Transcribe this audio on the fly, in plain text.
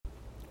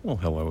Well,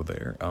 hello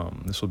there.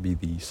 This will be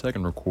the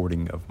second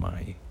recording of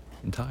my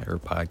entire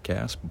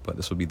podcast, but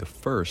this will be the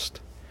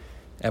first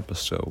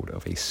episode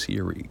of a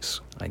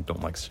series. I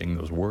don't like saying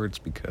those words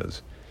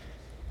because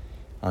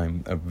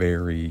I'm a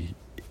very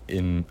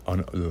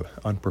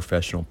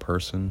unprofessional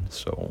person,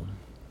 so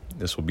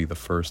this will be the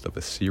first of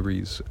a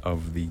series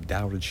of the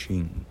Tao Te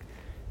Ching.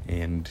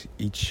 And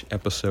each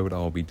episode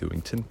I'll be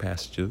doing 10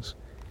 passages,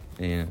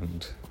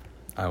 and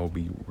I will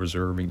be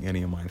reserving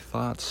any of my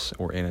thoughts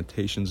or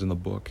annotations in the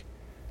book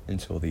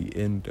until the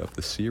end of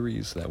the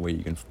series. That way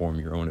you can form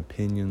your own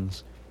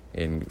opinions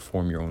and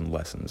form your own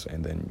lessons,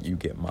 and then you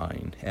get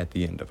mine at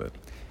the end of it.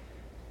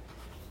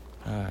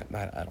 I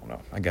don't know.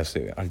 I just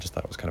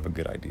thought it was kind of a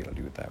good idea to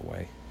do it that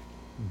way.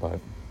 But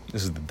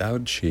this is the Tao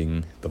Te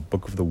Ching, the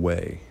Book of the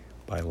Way,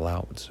 by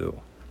Lao Tzu.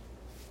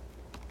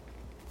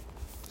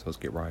 So let's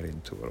get right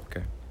into it,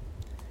 okay?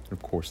 And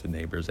of course, the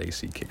neighbor's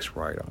AC kicks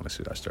right on as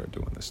soon as I started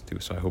doing this too,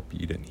 so I hope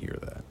you didn't hear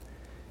that.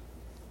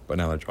 But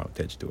now they're drawing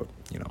attention to it,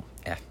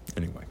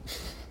 Anyway,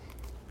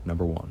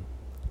 number 1,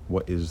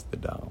 what is the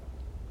Tao?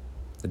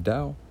 The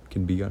Tao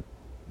can be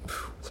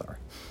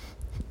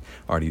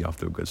already off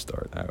to a good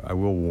start. I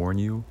will warn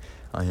you,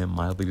 I am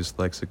mildly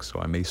dyslexic, so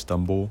I may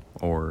stumble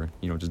or,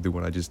 just do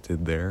what I just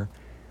did there.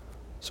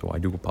 So I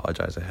do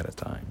apologize ahead of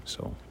time,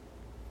 so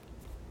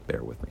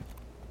bear with me.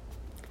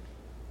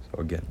 So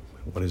again,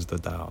 what is the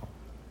Tao?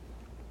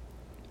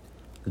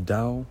 The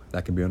Tao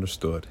that can be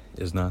understood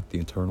is not the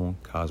eternal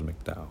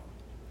cosmic Tao.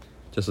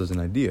 Just as an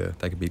idea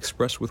that can be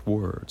expressed with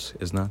words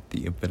is not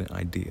the infinite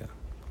idea.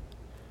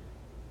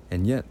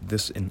 And yet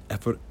this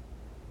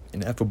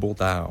ineffable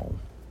Tao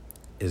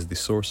is the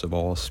source of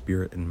all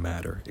spirit and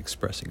matter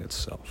expressing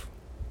itself.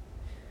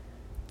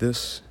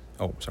 It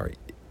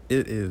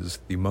is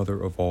the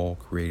mother of all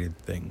created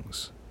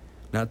things.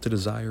 Not to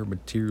desire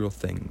material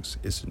things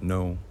is to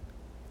know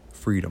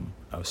freedom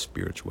of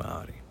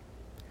spirituality.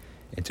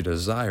 And to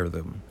desire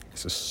them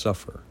is to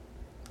suffer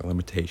the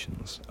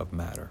limitations of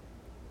matter.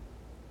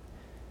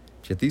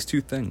 Yet these two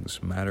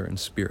things, matter and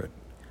spirit,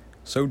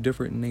 so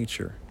different in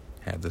nature,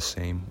 have the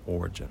same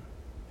origin.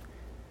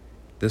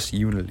 This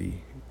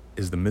unity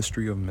is the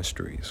mystery of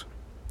mysteries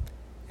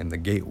and the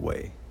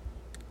gateway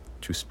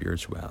to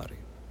spirituality.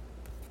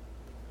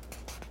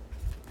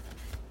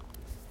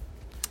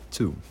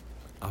 2.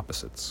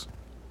 Opposites.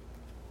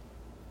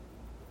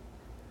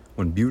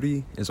 When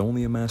beauty is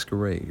only a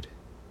masquerade,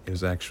 it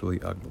is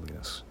actually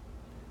ugliness.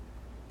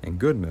 And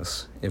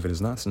goodness, if it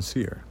is not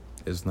sincere,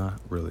 is not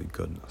really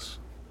goodness.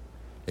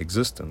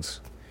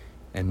 Existence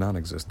and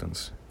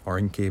non-existence are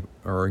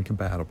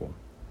incompatible.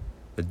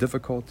 The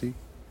difficulty...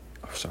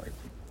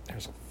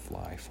 there's a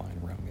fly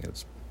flying around me.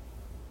 It's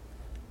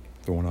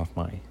throwing off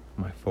my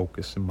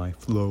focus and my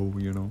flow,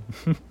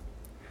 Let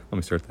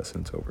me start that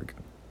sentence over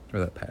again. Or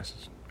that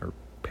passage, or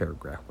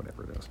paragraph,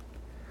 whatever it is.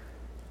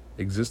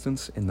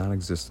 Existence and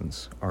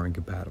non-existence are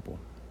incompatible.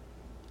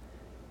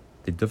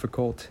 The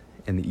difficult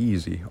and the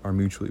easy are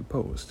mutually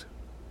opposed.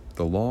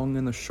 The long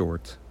and the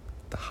short,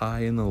 the high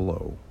and the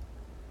low,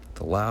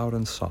 the loud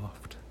and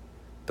soft,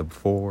 the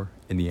before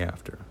and the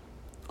after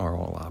are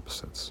all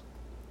opposites.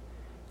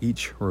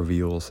 Each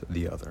reveals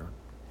the other.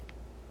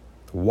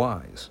 The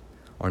wise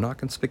are not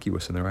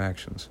conspicuous in their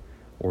actions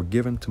or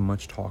given to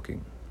much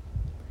talking.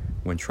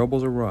 When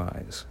troubles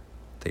arise,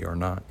 they are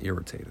not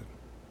irritated.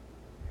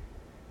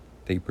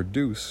 They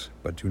produce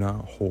but do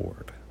not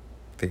hoard.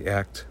 They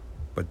act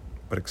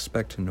but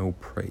expect no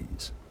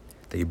praise.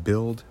 They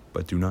build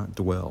but do not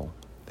dwell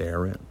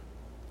therein.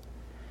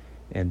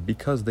 And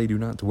because they do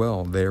not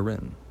dwell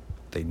therein,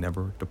 they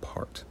never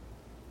depart.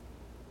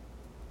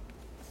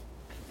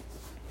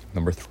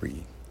 Number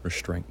 3,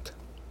 restraint.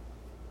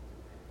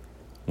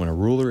 When a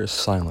ruler is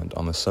silent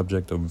on the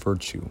subject of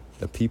virtue,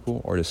 the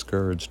people are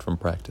discouraged from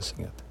practicing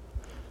it.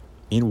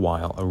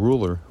 Meanwhile, a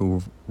ruler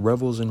who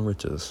revels in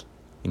riches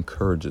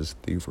encourages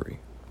thievery.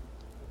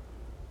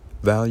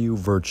 Value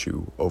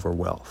virtue over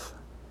wealth,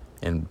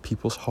 and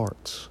people's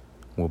hearts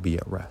will be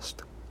at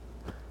rest.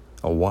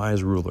 A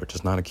wise ruler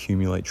does not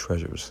accumulate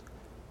treasures,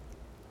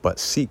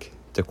 but seek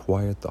to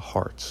quiet the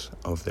hearts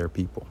of their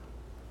people.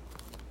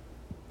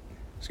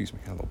 I had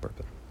a little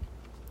burp.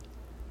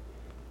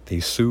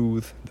 They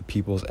soothe the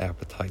people's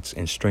appetites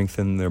and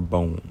strengthen their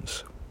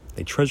bones.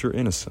 They treasure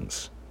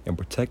innocence and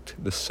protect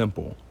the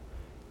simple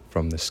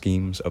from the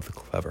schemes of the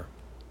clever.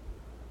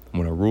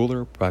 When a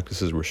ruler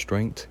practices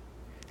restraint,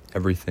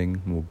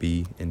 everything will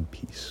be in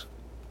peace.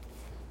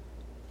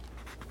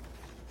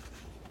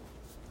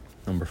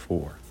 Number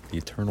 4, the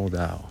eternal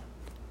Tao.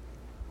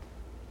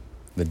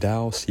 The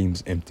Tao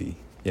seems empty,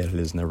 yet it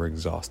is never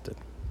exhausted.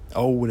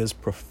 Oh, it is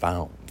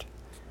profound.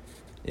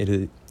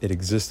 It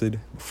existed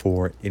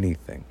before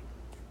anything.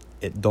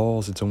 It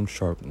dulls its own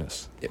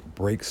sharpness. It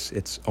breaks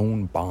its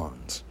own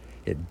bonds.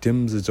 It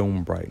dims its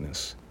own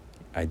brightness.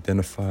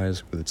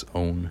 Identifies with its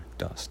own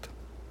dust.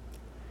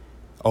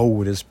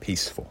 Oh, it is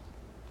peaceful.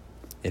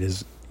 It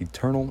is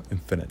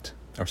infinite,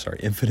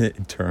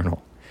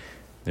 eternal.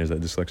 There's that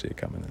dyslexia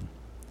coming in.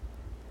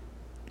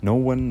 No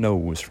one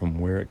knows from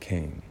where it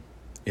came.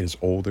 It is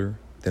older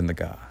than the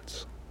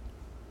gods.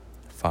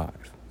 5.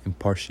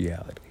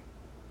 Impartiality.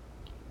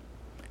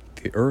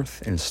 The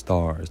earth and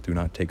stars do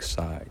not take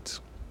sides.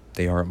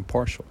 They are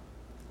impartial.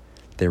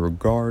 They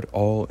regard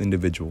all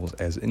individuals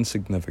as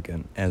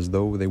insignificant, as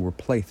though they were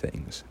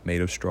playthings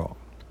made of straw.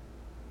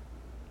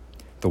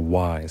 The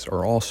wise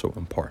are also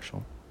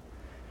impartial.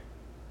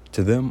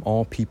 To them,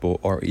 all people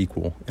are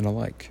equal and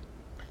alike.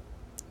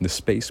 The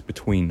space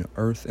between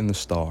earth and the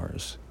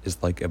stars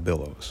is like a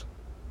billows.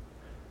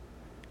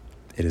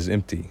 It is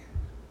empty,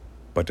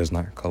 but does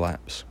not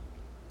collapse.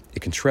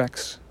 It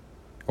contracts,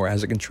 or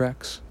as it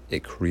contracts,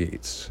 it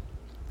creates.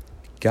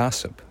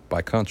 Gossip,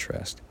 by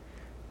contrast,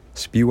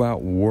 spew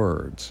out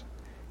words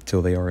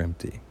till they are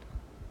empty,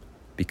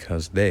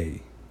 because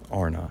they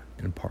are not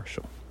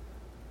impartial.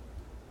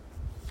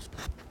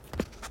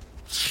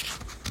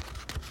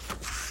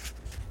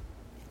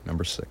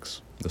 Number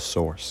 6, the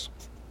source.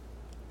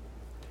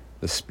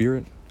 The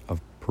spirit of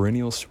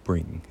perennial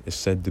spring is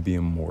said to be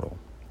immortal.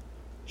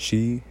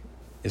 She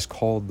is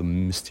called the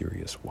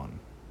mysterious one.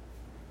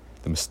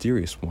 The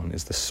mysterious one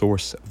is the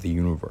source of the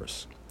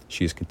universe.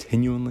 She is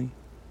continually,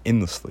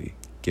 endlessly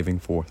giving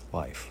forth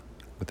life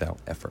without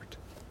effort.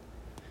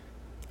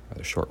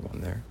 Rather short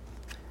one there.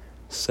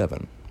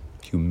 7,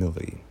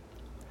 humility.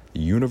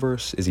 The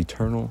universe is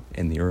eternal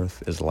and the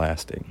earth is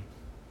lasting.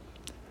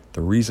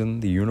 The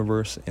reason the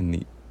universe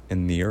and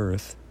the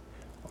earth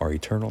are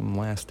eternal and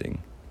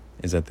lasting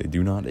is that they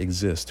do not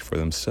exist for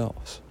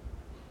themselves.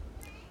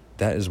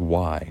 That is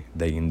why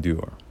they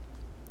endure.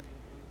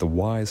 The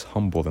wise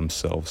humble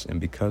themselves, and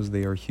because of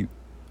their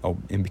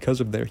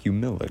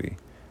humility,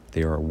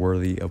 they are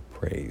worthy of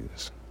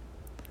praise.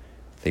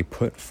 They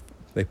put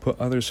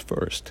others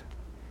first,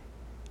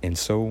 and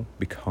so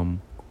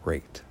become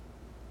great.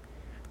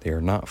 They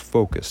are not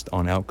focused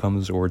on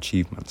outcomes or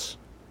achievements.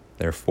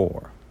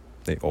 Therefore,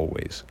 they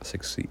always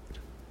succeed.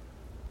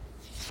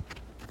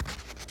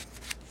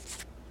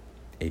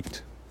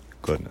 8,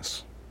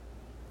 goodness.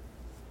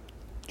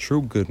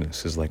 True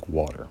goodness is like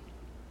water.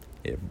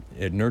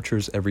 It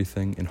nurtures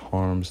everything and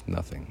harms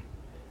nothing.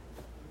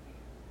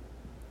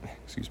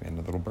 Excuse me,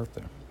 another little burp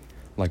there.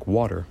 Like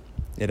water,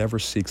 it ever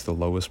seeks the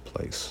lowest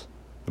place,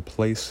 the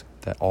place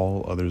that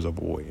all others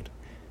avoid.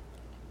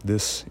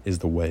 This is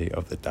the way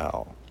of the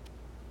Tao.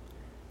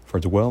 For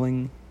a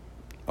dwelling,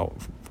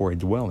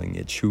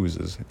 it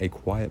chooses a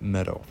quiet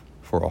meadow.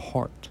 For a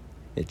heart,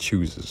 it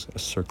chooses a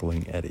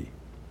circling eddy.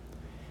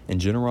 In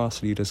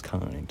generosity, it is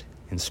kind.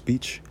 In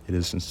speech, it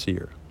is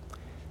sincere.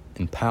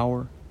 In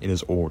power, it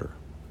is order.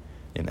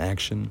 In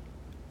action,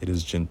 it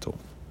is gentle.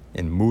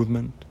 In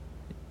movement,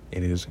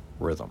 it is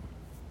rhythm.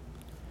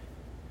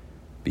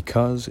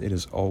 Because it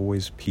is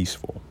always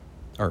peaceable,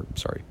 it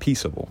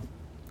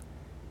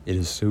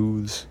is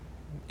soothes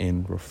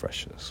and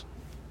refreshes.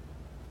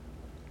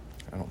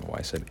 I don't know why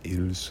I said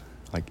is,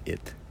 like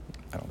it.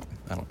 I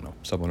don't know.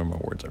 Supplement my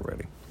words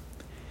already.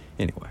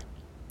 Anyway,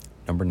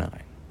 number 9,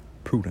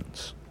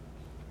 prudence.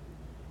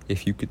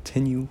 If you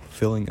continue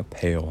filling a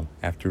pail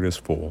after it is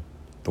full,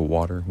 the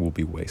water will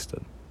be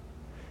wasted.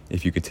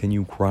 If you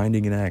continue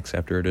grinding an axe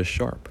after it is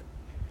sharp,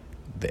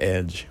 the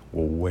edge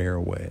will wear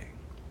away.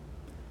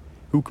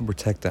 Who can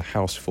protect a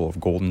house full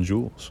of golden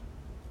jewels?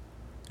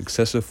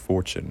 Excessive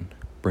fortune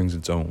brings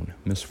its own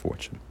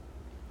misfortune.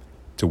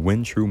 To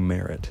win true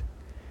merit,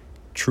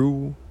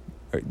 to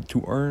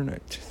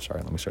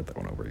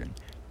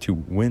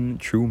win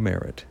true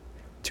merit,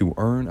 to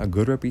earn a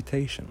good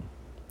reputation,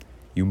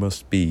 you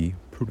must be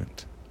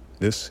prudent.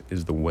 This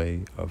is the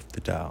way of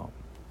the Tao.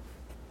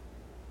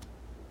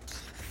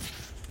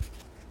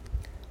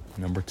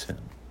 Number 10.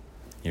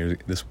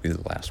 This will be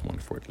the last one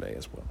for today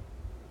as well.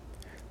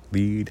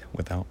 Lead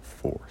without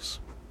force.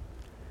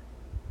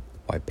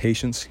 By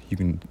patience, you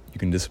can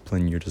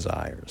discipline your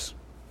desires.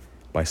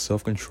 By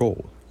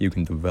self-control, you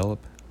can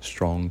develop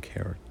strong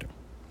character.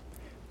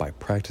 By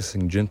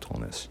practicing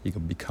gentleness, you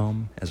can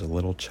become as a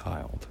little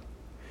child.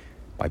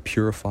 By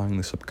purifying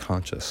the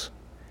subconscious,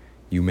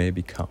 you may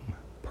become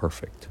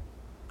perfect.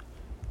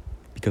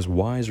 Because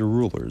wise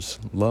rulers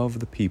love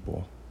the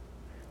people,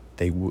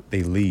 they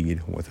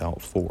lead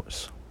without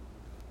force.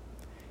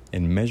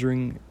 In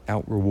measuring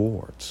out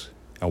rewards,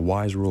 a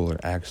wise ruler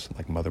acts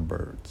like mother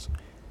birds.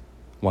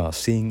 While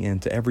seeing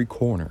into every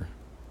corner,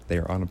 they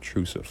are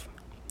unobtrusive.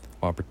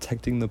 While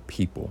protecting the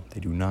people, they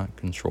do not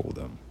control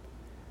them.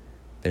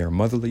 They are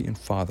motherly and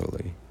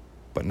fatherly,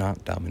 but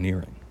not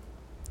domineering.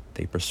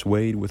 They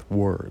persuade with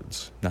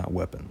words, not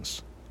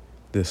weapons.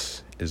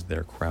 This is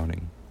their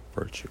crowning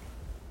virtue.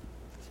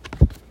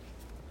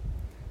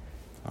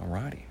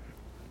 Alrighty.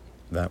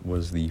 That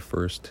was the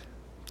first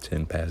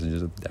 10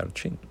 passages of the Tao Te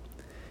Ching.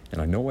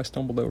 And I know I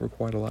stumbled over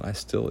quite a lot.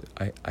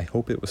 I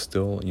hope it was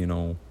still,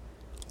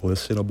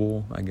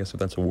 listenable, I guess if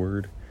that's a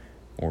word,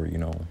 or,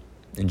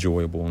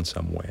 enjoyable in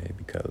some way,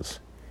 because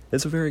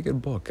it's a very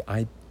good book.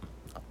 I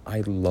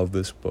love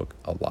this book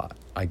a lot.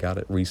 I got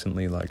it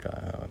recently,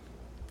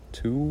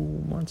 2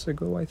 months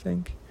ago, I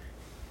think.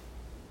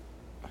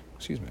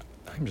 Excuse me,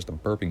 I'm just a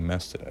burping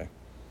mess today.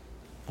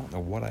 I don't know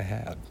what I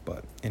had,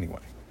 but anyway.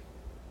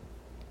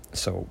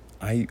 So,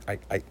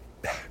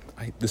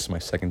 this is my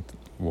second,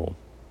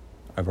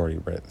 I've already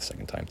read it the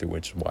second time through,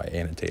 which is why I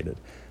annotated.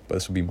 But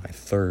this will be my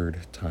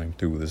third time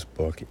through this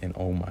book, and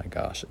oh my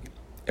gosh,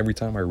 every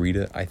time I read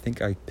it, I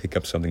think I pick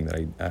up something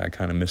that I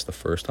kind of missed the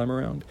first time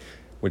around,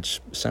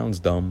 which sounds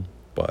dumb,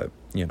 but,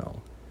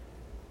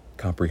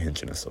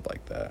 comprehension and stuff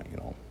like that,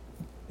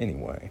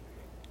 Anyway,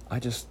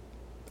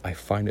 I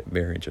find it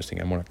very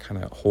interesting. I want to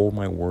kind of hold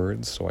my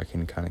words so I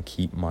can kind of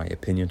keep my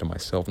opinion to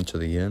myself until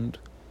the end.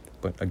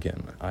 But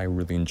again, I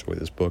really enjoy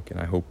this book, and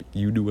I hope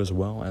you do as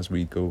well as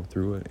we go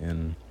through it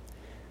and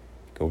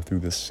go through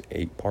this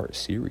 8-part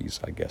series,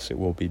 I guess it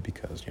will be,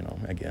 because,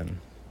 again,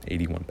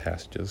 81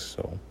 passages,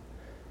 so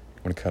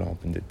I'm going to cut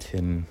off into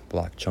 10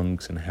 block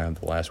chunks and have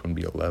the last one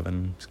be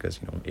 11, because,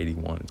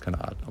 81 is kind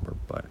of an odd number,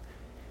 but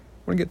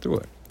we're going to get through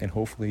it, and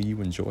hopefully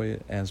you enjoy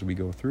it as we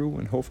go through,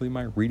 and hopefully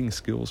my reading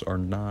skills are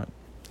not,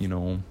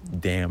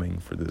 damning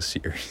for this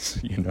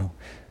series,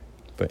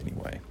 But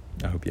anyway,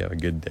 I hope you have a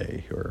good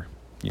day, or,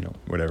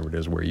 whatever it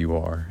is where you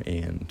are,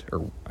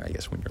 or I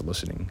guess when you're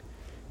listening,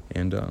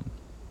 and,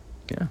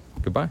 yeah,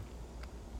 goodbye.